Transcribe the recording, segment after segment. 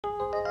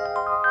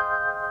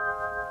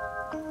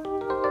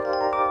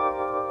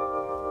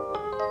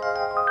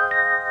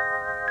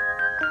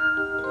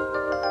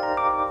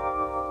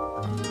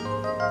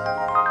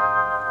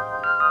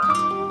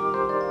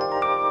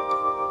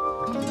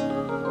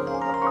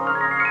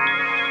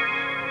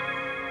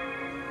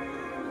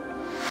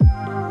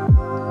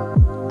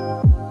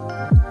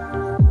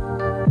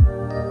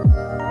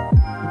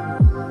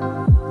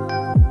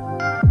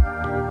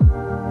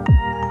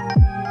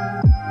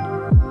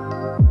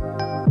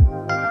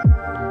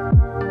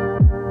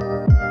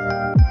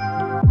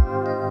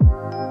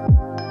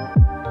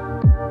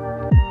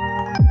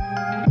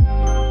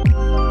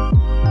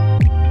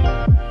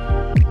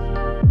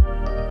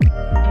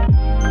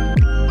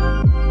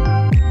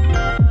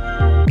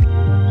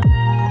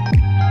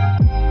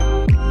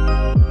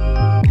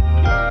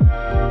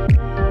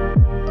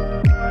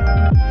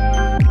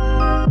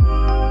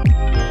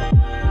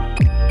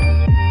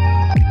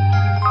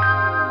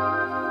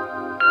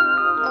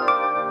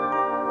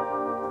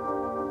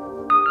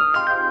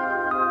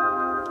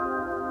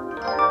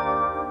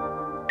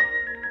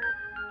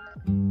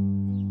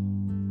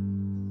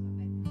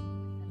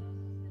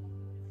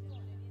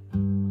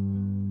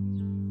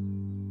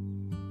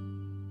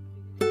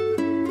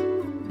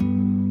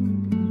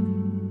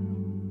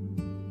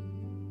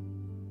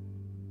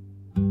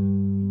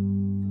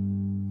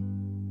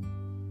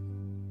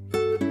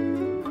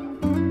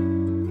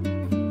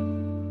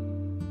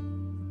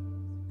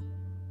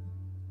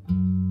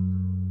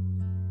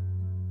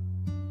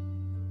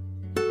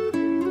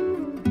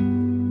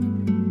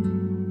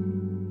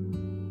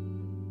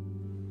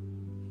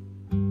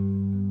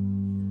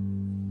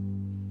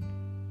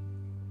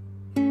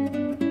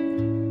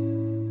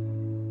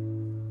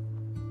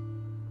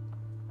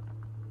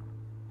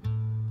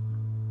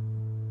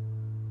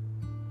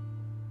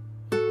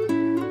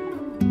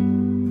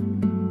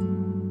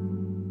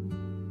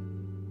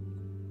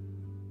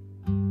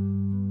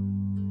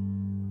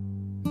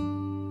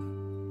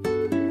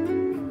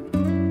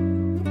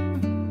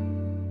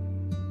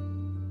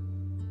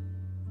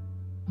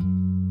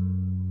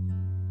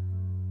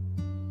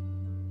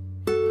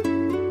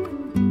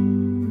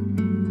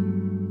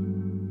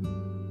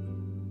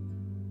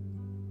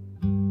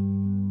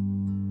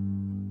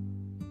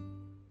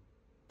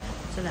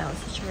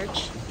the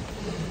church.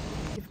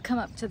 We've come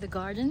up to the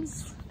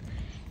gardens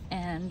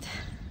and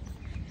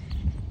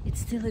it's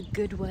still a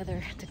good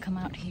weather to come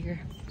out here.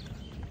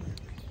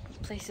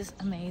 The place is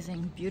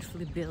amazing,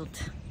 beautifully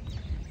built.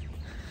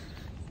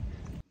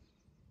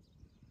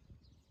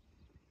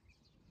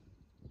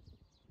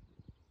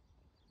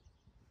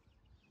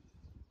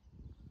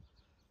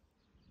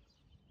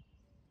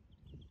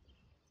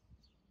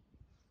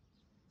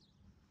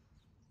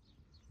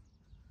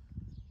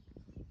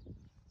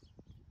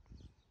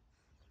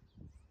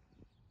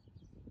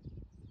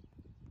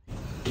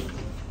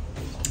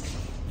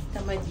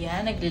 Tamad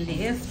yan,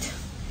 nagle-lift.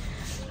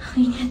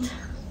 Init.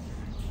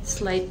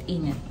 Slight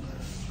init.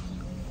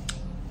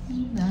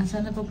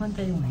 Saan na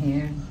papunta yung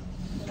hair?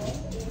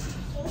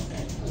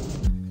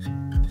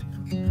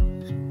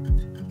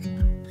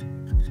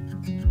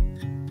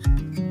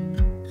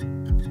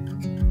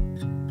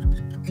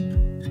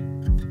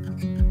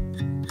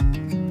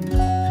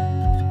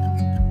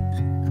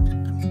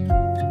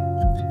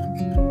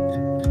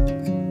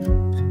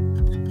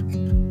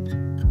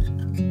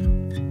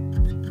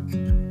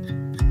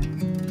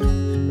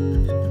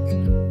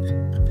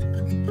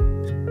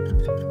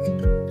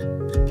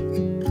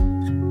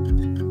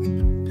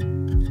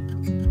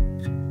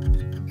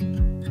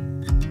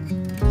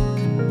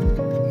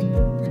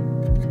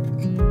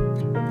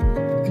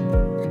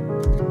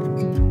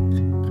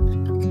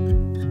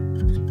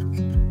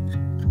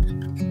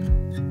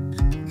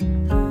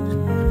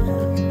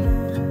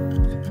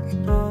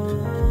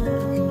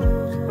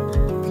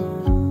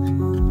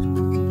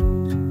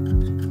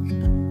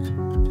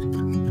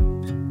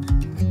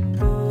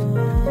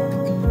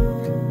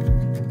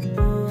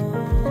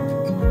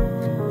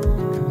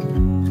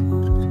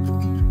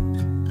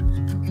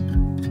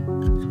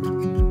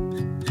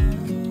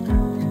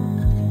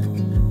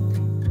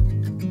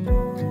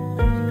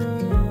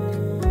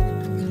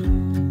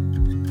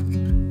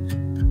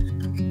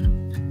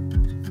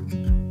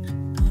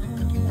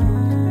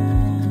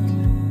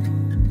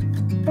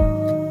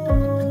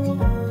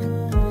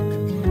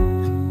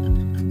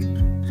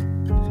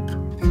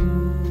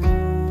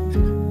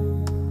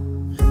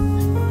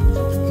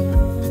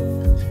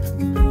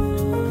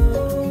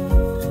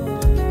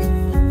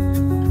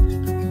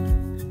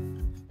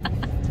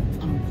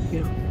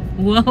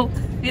 Wow!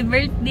 Happy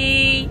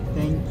birthday!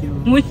 Thank you.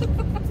 Uy. Thank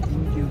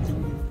you.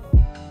 Thank you.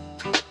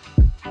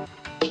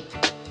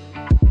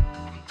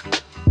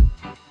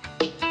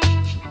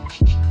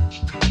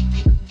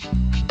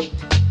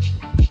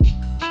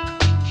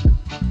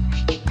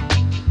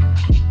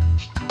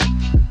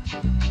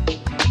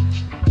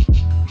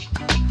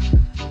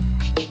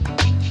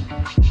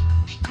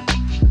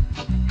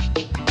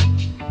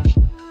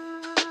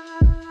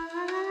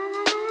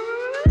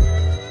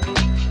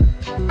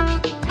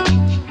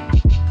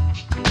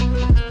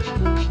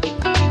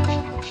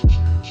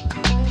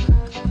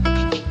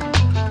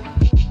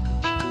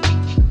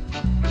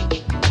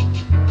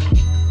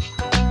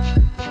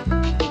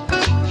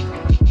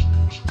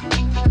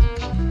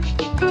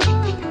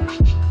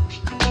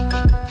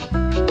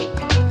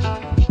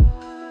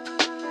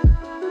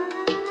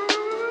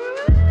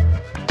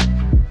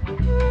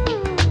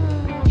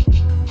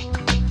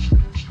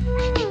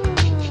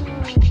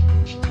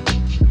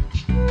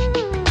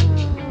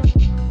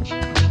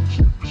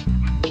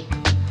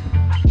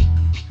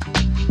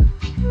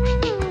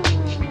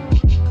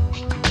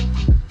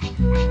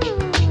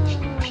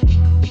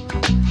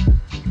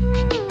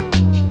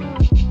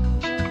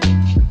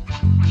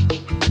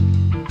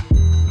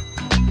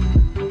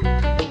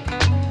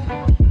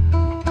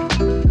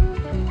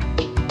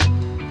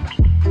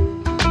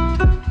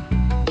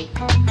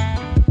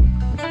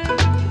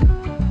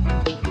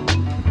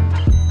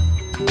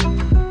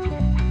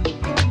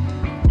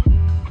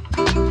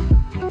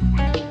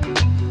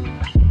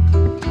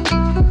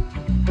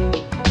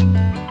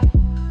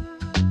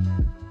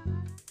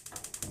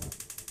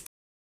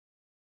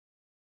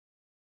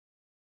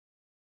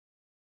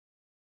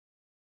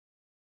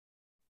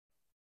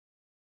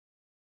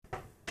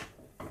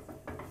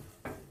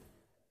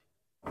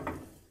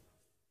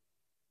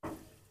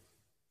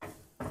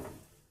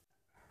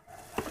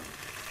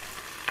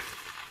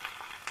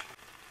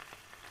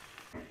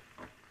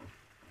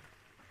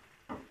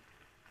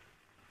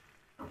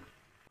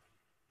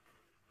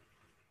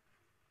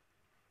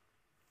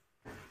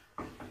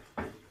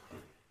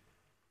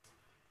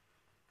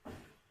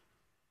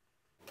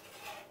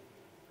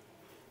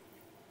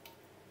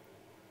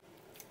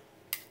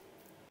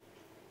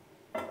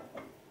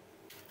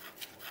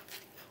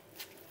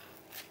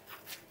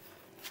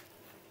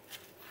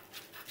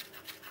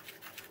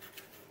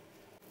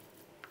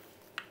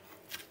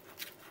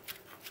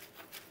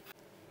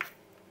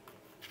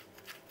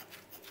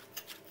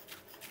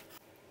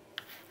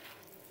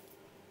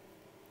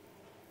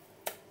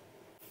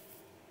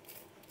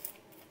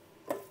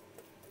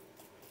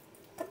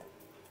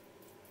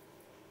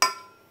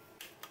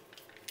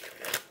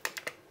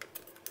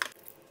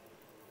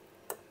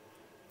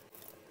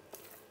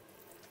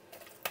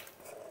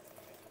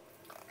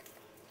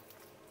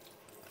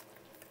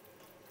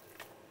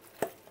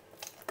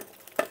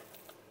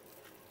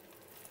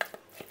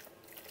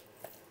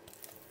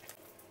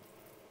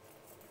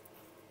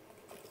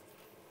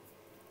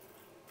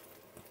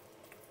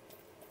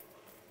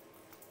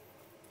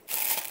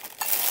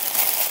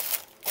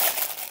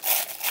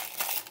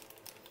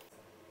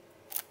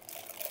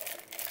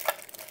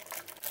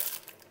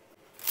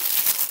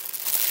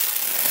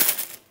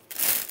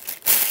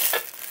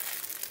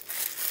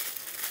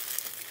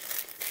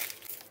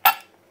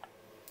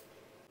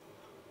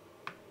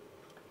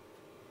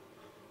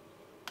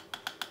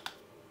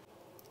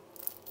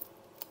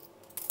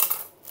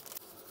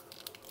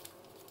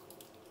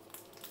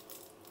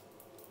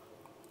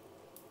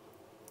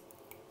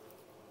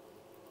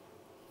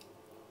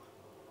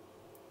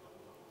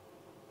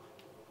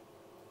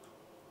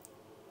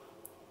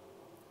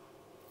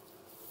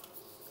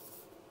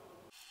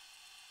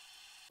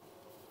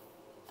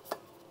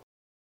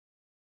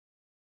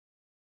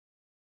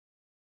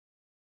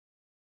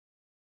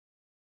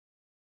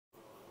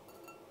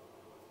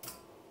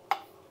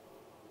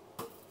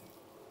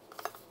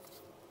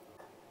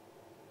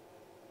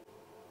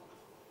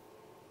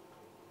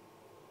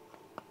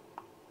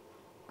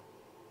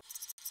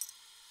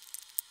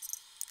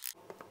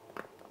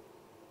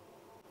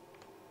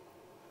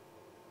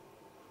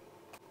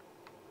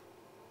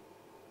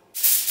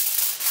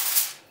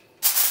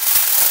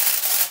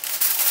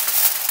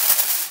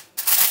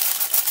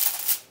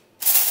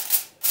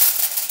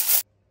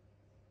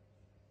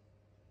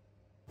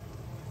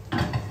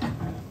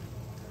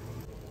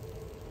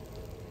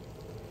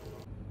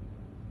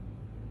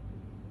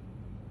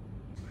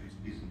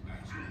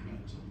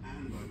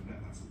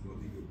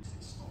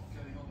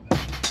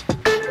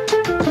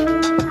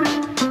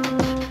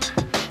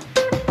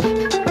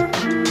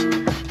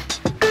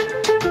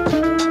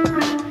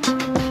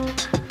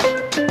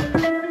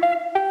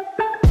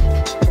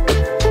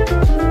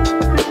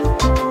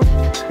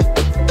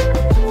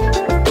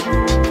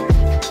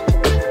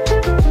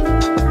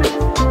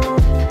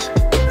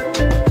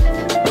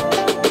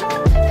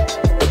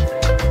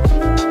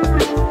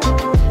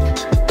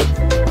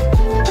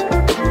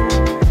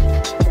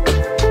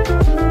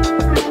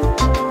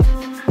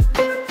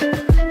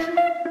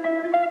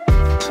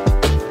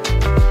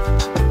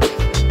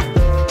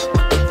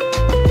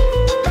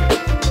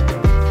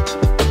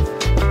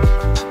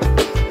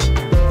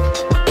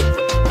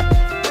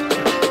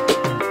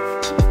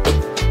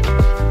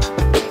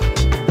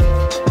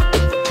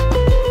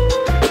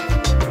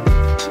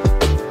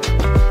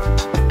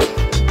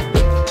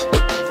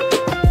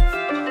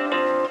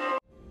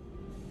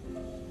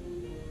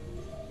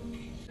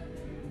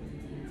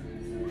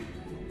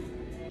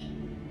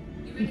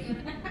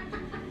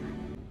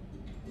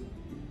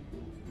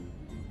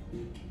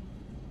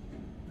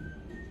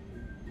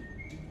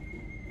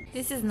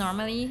 This is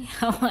normally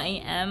how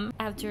I am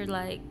after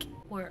like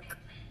work.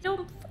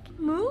 Don't fucking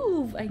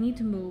move. I need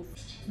to move.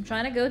 I'm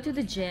trying to go to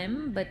the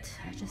gym, but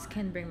I just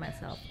can't bring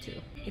myself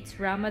to. It's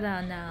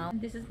Ramadan now.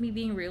 This is me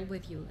being real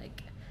with you.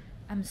 Like,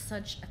 I'm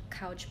such a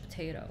couch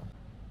potato.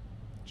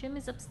 Gym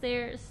is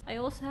upstairs. I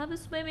also have a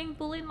swimming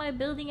pool in my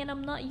building and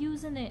I'm not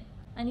using it.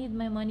 I need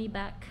my money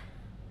back.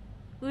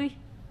 Uy.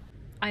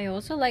 I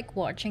also like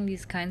watching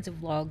these kinds of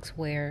vlogs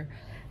where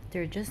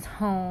they're just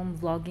home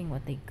vlogging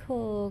what they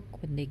cook,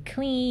 when they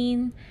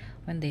clean,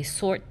 when they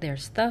sort their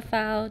stuff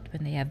out,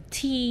 when they have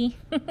tea.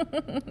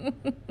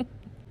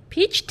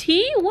 Peach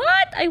tea?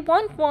 What? I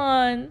want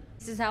one.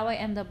 This is how I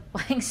end up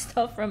buying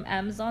stuff from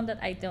Amazon that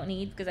I don't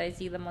need because I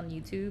see them on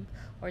YouTube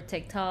or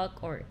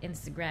TikTok or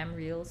Instagram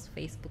Reels,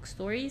 Facebook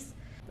stories.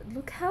 But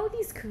look how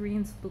these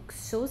Koreans look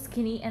so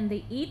skinny and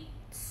they eat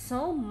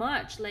so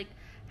much. Like,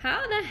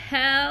 how the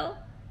hell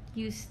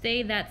you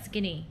stay that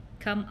skinny?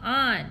 Come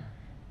on.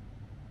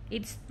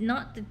 It's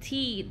not the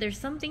tea. There's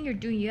something you're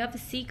doing. You have a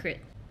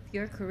secret. If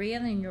you're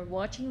Korean and you're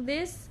watching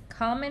this,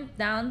 comment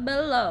down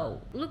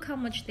below. Look how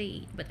much they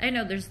eat. But I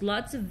know there's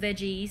lots of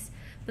veggies,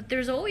 but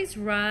there's always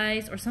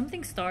rice or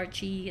something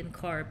starchy and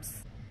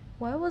carbs.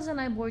 Why wasn't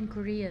I born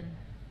Korean?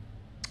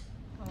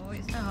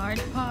 Always the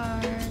hard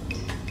part.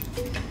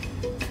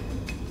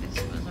 This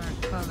was our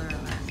color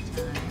last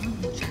time,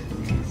 which is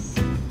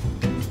this.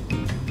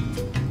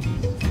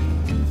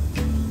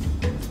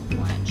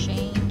 Want to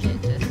change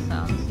it to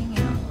something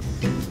else.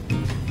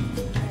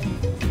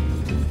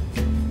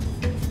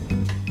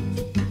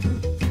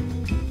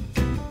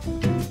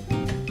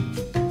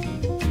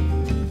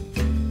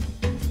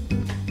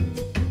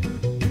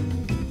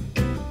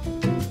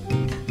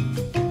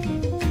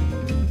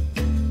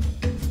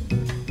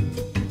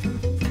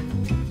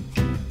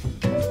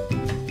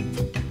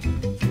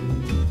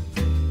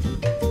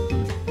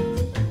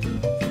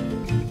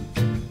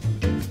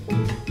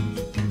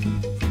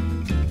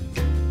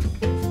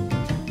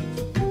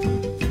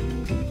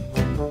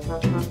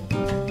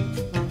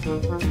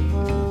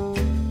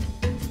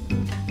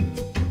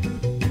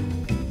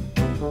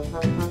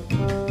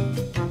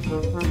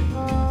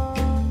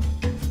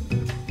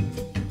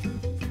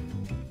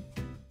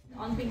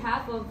 On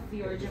behalf of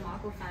your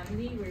Jamako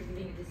family, we're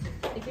giving you this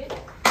certificate.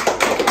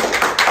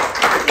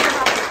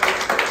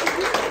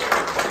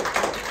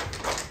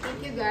 Thank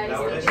you guys.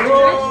 Thank you.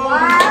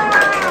 Wow!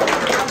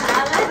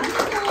 That's an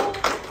original.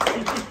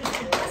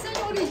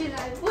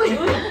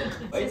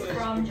 This is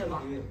from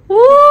Jamako. Woo!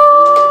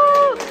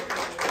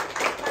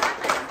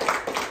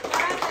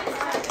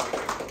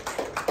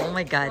 Oh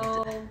my god.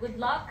 So, good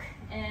luck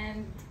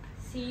and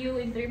see you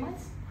in 3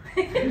 months.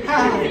 See you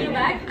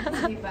back.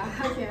 See you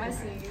back. Okay, I'll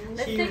see you.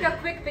 Let's take a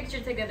quick picture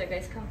together,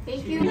 guys. Come.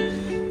 Thank you.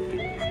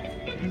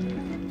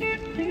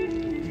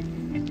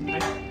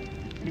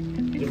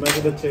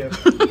 The chair.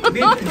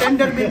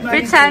 Tender bid manager.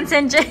 Fritz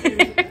Hansen, Jay.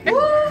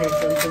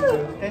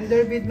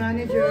 Tender bid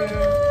manager.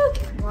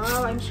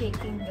 Wow, I'm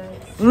shaking,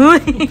 guys. Wow.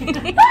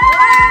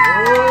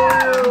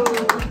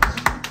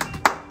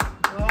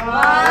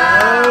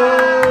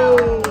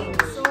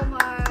 Thank you so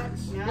much.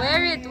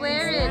 Wear it,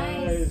 wear it.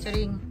 Nice.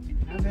 Charing.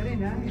 Very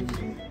nice.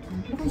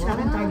 Sa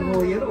akin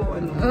tag-hoyer o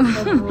ano?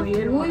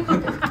 Tag-hoyer.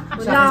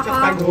 Sa akin siya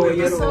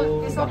tag-hoyer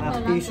o baka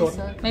t-shirt.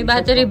 May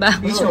battery ba?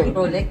 T-shirt.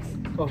 Rolex.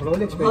 Oh,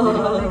 Rolex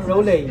pwede.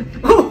 Rolex.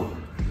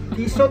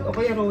 T-shirt o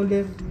kaya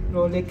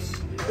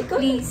Rolex.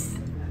 Please.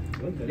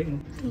 Oh,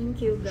 galing. Thank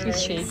you, guys. She's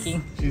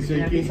shaking. She's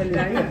shaking.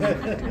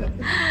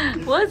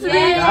 What's this?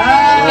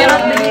 She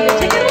cannot believe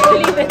it. She cannot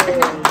believe it.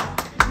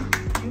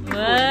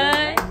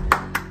 What?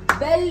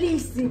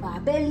 Bellissima,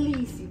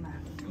 bellissima.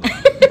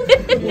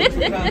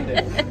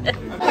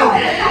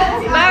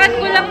 Bakit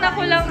kulang na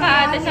kulang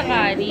ka ate sa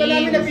kanin? Wala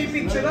namin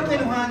nagpipicture lang,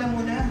 kinuhanan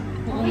mo na.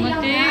 Oo,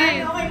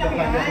 mati.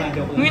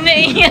 May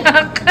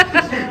naiyak ka.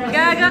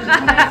 Gaga ka.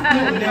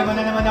 Problema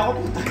na naman ako.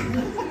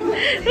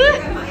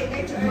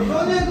 Go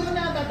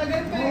na,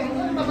 tatagal pa eh.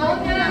 Pabaw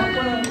na.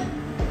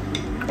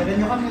 Ilan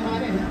nyo kami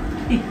kanin, ha?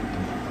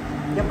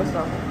 Yan, basta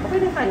ako. Okay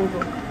na kanin ko.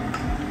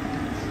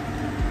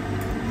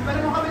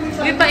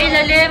 Uy,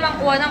 pailalim ang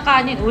kuha ng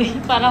kanin. Uy,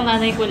 parang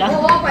nanay ko lang.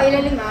 Oo,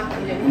 pailalim ah.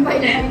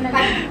 Pailalim.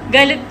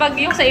 Galit pag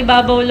yung sa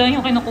ibabaw lang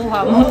yung kinukuha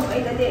mo. Oo,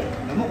 pailalim.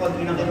 Alam mo,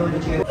 konti na kinuha ni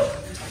Cherry.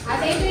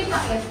 Ate, ito yung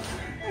pakit.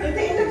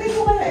 Ilagay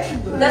ko ka na.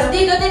 Tapos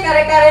dito din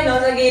kare-kare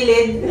no, sa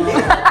gilid.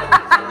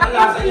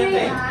 Lasa niya,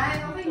 te. Ay,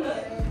 okay na.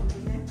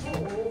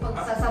 Oo,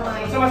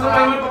 pagsasamahin.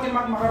 Sama-samay mo pati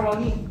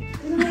macaroni.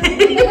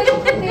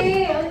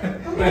 Hindi.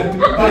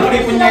 Parang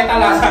may punyeta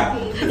lasa.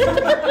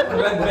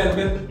 Red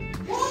velvet.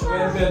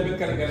 Red velvet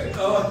kare-kare.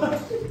 Oo.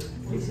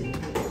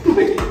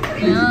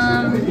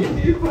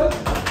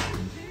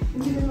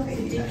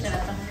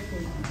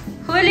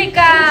 Huli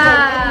ka!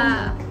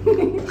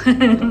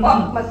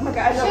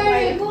 Mag-ano ko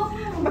ngayon.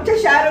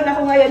 Magsasharon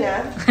ako ngayon, ha?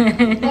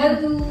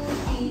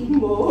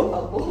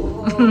 Ako.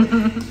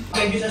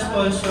 Thank you sa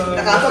sponsor.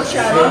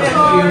 Nakapag-sharon na.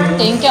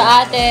 Thank you,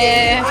 ate.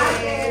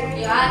 Thank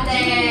you,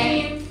 ate.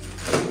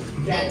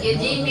 Thank you,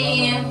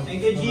 Jimmy.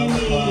 Thank you,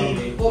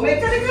 Jimmy. Oh, may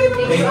kare-kare mo.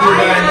 Thank you,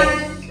 guys.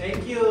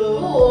 Thank you.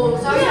 Oo,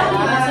 sorry ako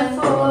nasa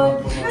food.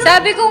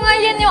 Sabi ko nga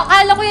yan yung,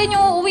 akala ko yan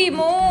yung uuwi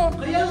mo.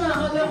 Kaya nga,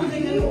 akala ko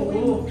din yan.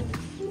 Oo.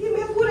 Hindi,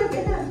 may kulang ka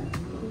na.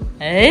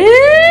 Eh?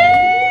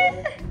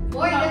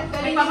 Boy,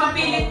 May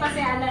papapilit pa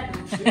si Alan.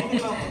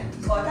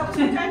 O, tapos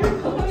magkanin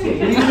ko.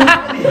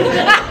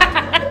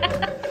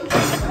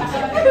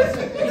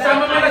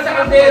 Isama mo na sa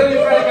kaldero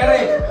yung kare-kare.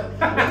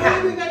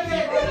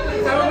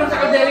 Isama mo sa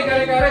kaldero yung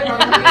kare-kare.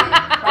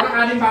 Parang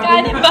kanin baboy.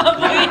 Kanin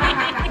baboy.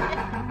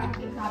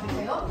 sabi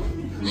kayo?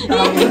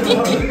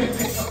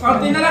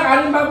 Konti na lang,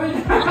 kanin baboy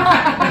na.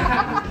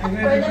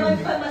 Pwede naman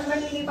pa, mas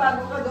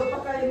maninibago ka doon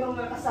pagka yung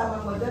mga kasama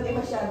mo doon, eh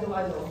masyadong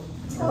ano.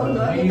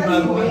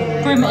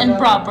 Prim and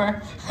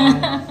proper.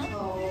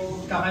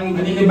 Kakainin.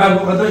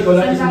 Naninibago ka doon, ikaw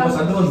lang isip mo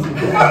sa doon.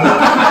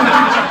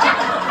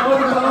 Oo,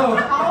 totoo.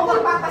 Ako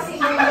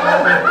magpapasingin mo.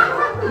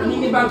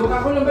 Naninibago ka,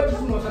 ako lang ba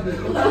isip mo sa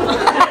doon?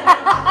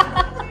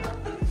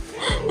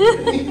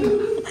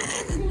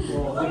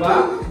 Diba?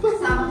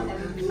 Sama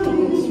kita.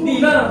 Hindi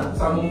na.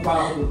 Sama mo pa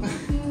ako.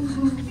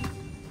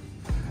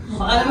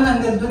 Baka naman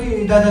hanggang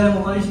doon, idadala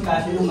mo ka rin si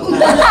Cassie nung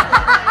magkakasin.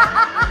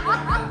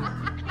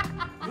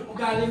 Yung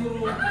ugali mo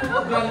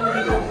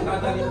dito,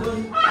 dadalhin doon.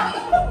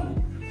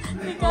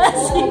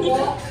 Kasi.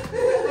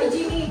 Ay,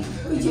 Jimmy.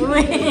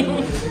 Uy.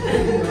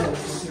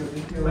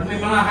 Pag may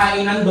mga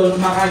kainan doon,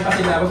 kumakain pa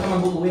sila, huwag ka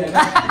mag-uuwi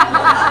agad.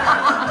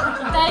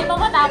 Tayo mo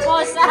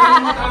matapos.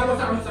 Tapos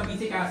ako sa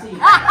busy kasi.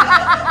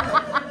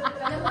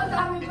 Alam mo,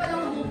 dami pa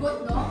lang hugot,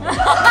 no?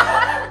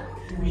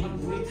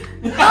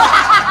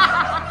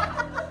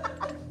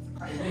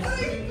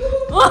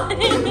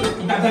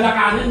 Idadala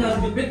kanin ng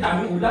bibit,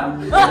 daming ulam.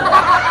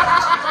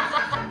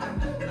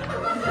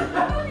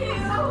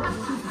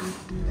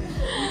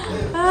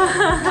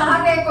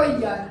 Naka-record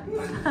yan.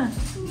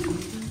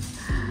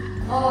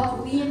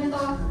 Oh, uwihan na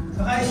to.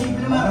 Saka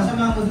isipin naman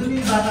kasama mo doon,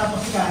 bata pa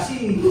si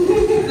Cassie.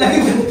 Lagi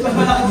doon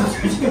malaki doon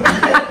siya.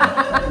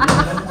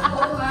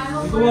 Oo nga, no?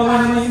 Kuwawa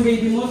naman yung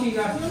baby mo, si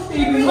Cassie. Ano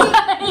baby mo?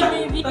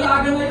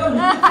 Talaga na yun.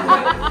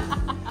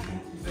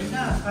 Ayun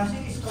na,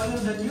 Cassie is taller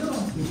than you.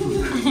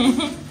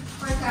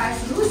 For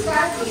Cassie. Who's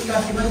Cassie?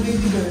 Cassie, my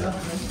baby girl.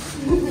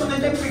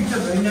 Maganda yung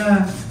picture ba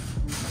na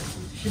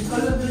she's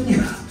taller than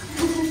you.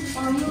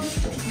 Paano?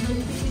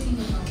 Nalipititin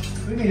mo to.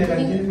 Uy,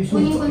 nilalagyan may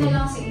Kunin ko suko na eh.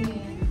 lang sa inyo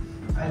yan.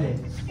 Alin?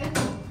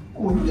 Eto.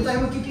 Oo, hindi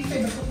tayo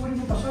magkikita. Basta kunin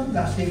mo pa sa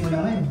last day mo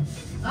na ngayon.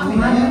 Ah, Uwi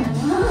na yan.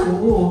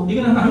 Oo, hindi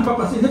ka na namin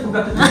papasin at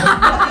pagdating na.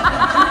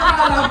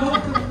 Akala mo,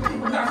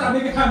 pag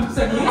nakasabi ka kami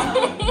sa niya,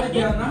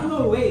 nagyan na,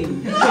 no way.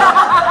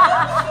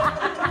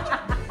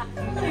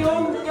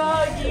 Ayun,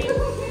 gagi.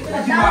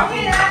 Dami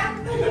na!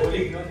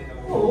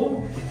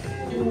 Oo.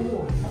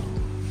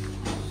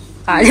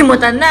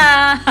 Kalimutan na.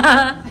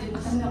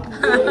 Kalimutan na ako.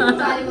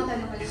 Kalimutan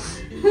na pala.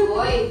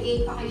 Hoy,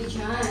 cake pa kayo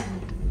dyan.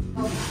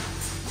 Oh.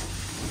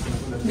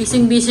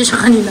 Bising-busy siya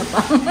kanina pa.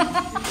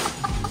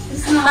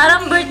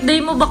 Parang birthday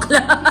mo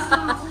bakla.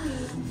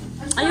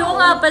 Ayoko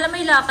nga pala,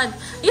 may lakad.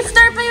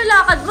 Iftar pa yung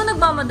lakad mo,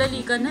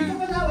 nagmamadali ka na.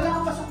 Wala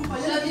kang pasok mo pa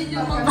Siya yan. din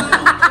yung mga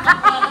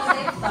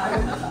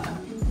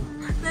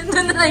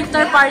Nandun na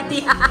iftar party.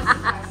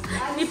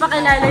 Hindi pa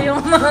kilala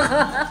yung mga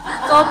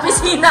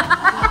ka-opisina.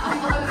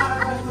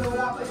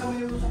 Wala pa isang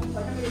may usok pa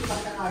niya, may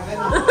pagkakagan.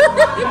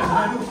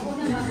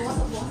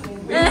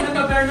 Pwede na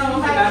ka-bear na ako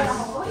sila.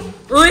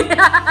 Uy!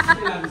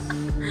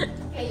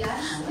 Kailan?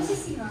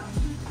 Masisira.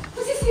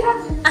 Masisira.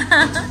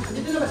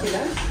 Dito na ba sila?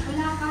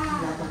 Wala ka.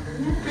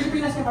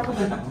 Pilipinas ka pa po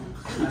dito.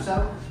 Nasa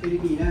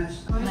Pilipinas.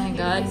 Oh my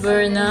God,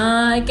 Berna,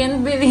 I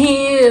can't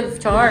believe.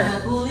 Char.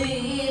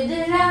 believe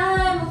that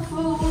I'm a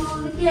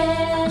fool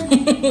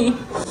again.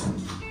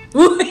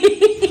 Uy!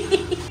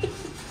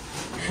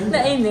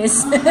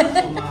 Nainis.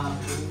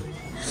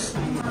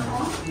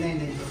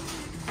 Hindi.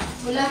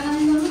 Wala na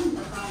naman.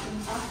 Tatapon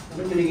pa.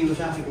 Dapat binigay mo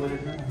sa akin, wala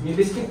na. May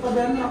biscuit pa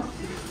ba na?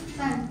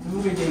 Saan?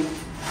 Ano may cake?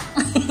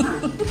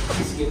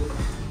 Biscuit.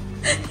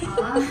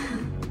 Ah.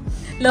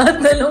 Lahat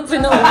na lang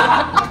pinawa.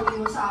 Sabi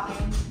mo sa akin.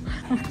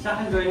 Sa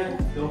akin, girl yan.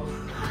 Ito.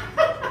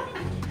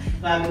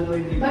 Lalo daw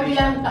yung libre.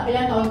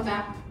 Ilang taon ka?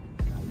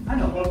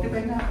 Ano,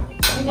 45 na ako.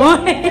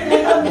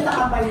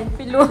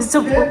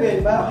 Piloso po. Level,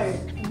 bakit?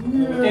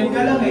 10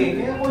 ka lang eh.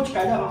 Kaya coach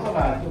ka lang ako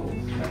rato.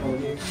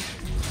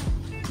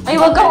 Ay,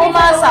 huwag kang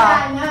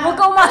umasa. Huwag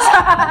kang umasa.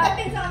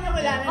 Kapin sa kanya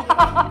wala na.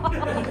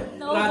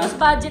 Naubos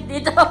budget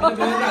dito.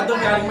 Rato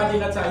galing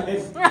Manila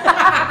Science.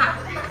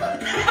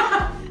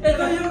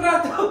 Ito yung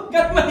rato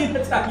galing Manila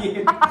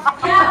Science.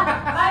 Kaya,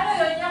 paano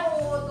yun niya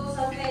kung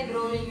utusan ka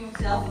i-drawing yung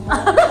self mo?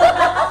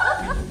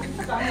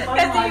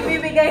 Kasi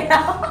ibibigay na.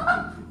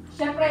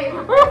 Siyempre,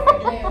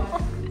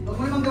 Huwag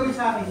mo naman gawin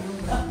sa akin.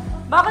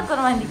 Bakit ko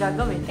naman hindi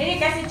gagawin? Hindi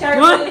kasi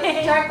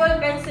charcoal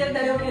pencil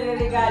daw yung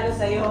ireregalo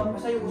sa'yo.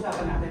 Basta yung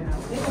usapan natin na.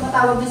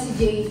 tumatawag na si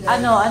Jay.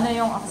 Ano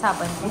yung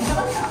usapan?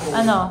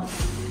 Ano?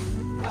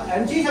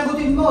 Angie,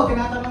 sagutin mo.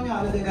 Tinatanong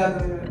niya, ano na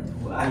gagawin?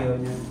 Ayaw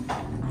niya.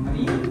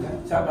 Manihil ka.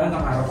 Sabi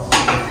ng araw ako.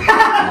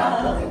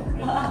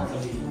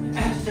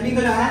 Sabihin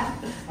ko lang ha.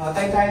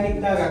 Titanic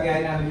na,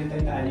 gagayahin namin yung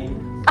Titanic.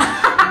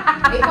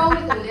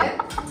 Ulit?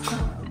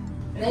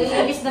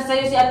 Naiibis na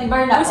sa'yo si Ate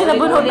Barla. Uy, sila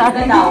bunutan.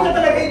 Hindi ko na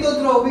talaga ito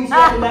drawing.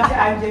 Siya lang si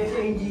Angel, si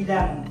Angie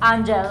lang.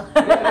 Angel.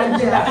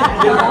 Angel.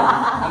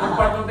 Anong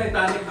part ng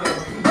Titanic doon?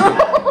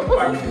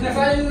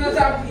 Nasa yung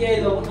nasa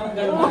yellow, ang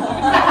gano'n.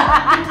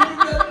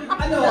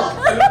 Ano?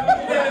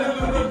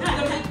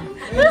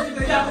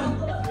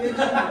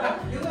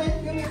 Yung may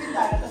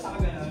pintana, tapos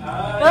ako gano'n.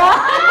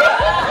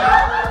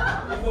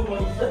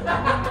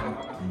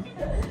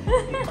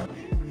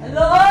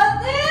 Hello,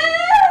 Ate!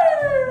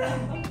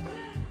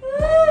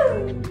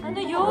 Ano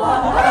yun?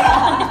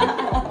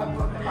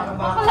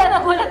 Wala na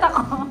gulat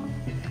ako.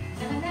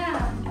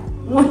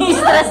 Uy,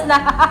 stress na.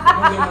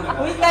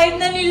 Uy,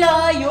 time na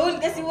nila yun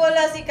kasi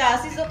wala si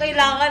Cassie so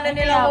kailangan na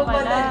nila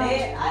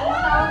magmadali. Ano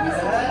tawag niya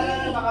si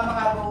Jay? Baka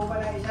makabuo pa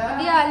na isa.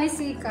 Hindi alis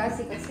si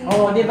Cassie kasi.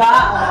 Oo, di ba?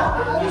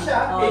 Ano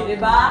siya? Oo, di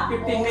ba?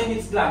 15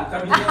 minutes lang,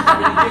 sabi niya sa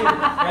Jay.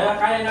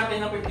 Kaya natin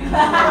ng 15 minutes.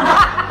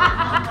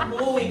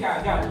 Uuwi ka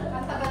agad.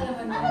 Ang tagal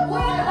naman.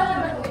 Uy, ang tagal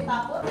naman. Uy,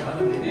 tapos.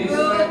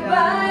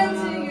 Goodbye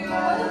to you.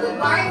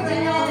 Goodbye to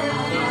you.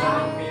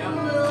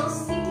 We'll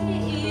see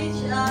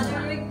each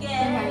other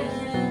again.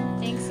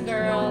 Thanks,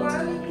 girl.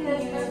 Ano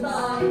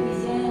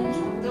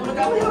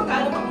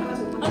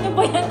Ano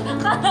ba yan?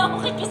 Kala ko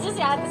kikisa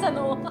si ate sa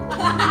noo.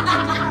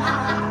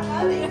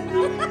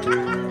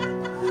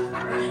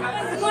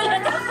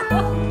 Gulat ako.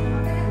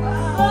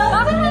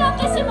 Bakit walang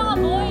kiss yung mga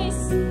boys?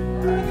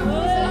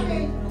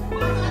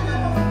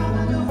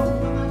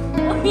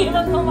 Ang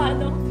hirap naman.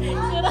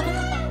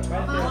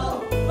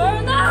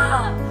 Berna!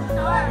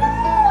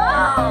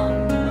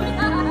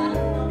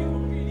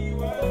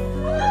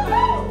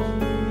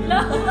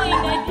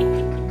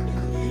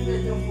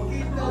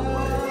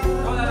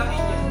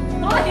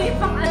 Uy,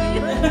 pakali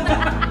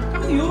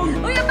yun.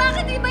 Uy,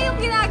 bakit iba yung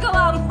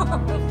ginagawa mo?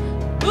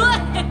 Uy!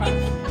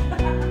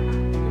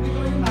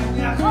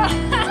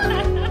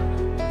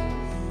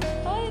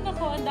 Ay,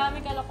 naku, ang dami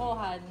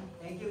kalokohan.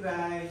 Thank you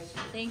guys.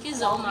 Thank you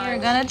so much.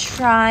 We're gonna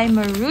try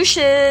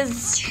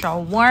Marush's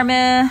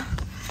shawarma.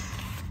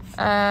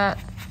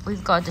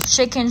 We've got the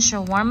chicken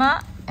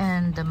shawarma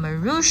and the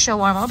Marush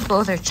shawarma.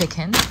 Both are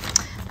chicken.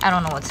 I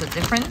don't know what's the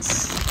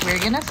difference. We're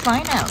gonna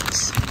find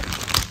out.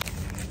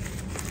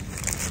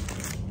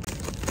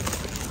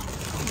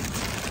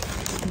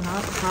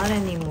 Not hot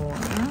anymore.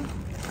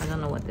 I don't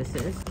know what this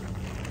is.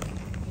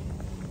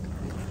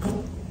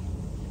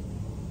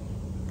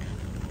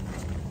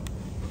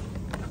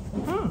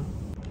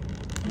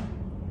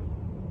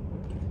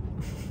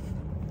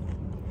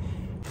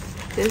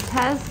 This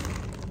has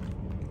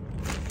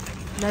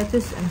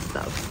lettuce and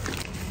stuff.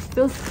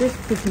 Feels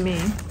crispy to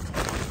me.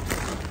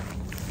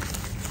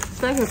 It's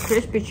like a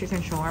crispy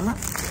chicken shawarma.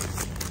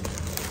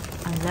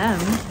 And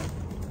then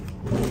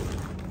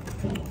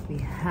we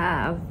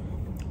have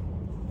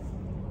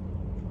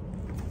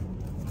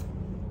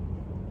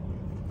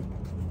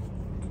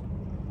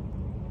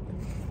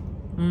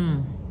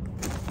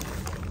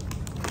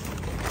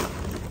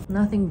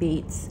nothing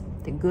beats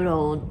the good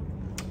old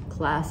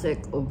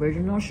classic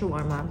original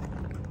shawarma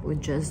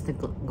with just the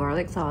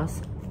garlic sauce.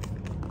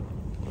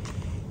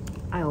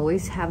 I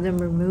always have them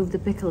remove the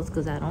pickles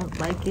because I don't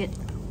like it.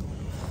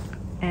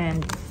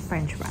 And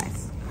French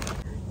fries.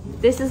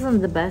 This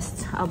isn't the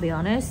best, I'll be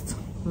honest.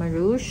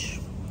 Marush,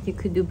 you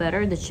could do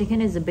better. The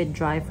chicken is a bit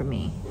dry for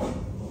me,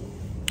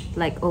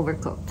 like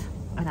overcooked,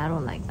 and I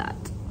don't like that.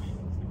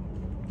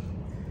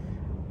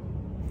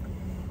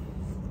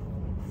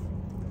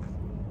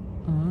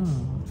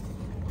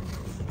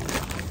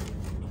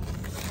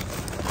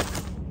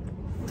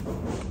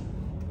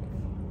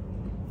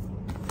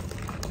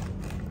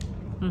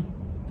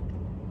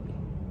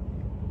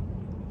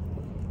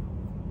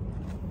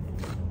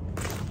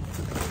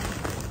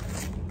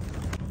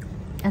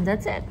 And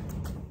that's it.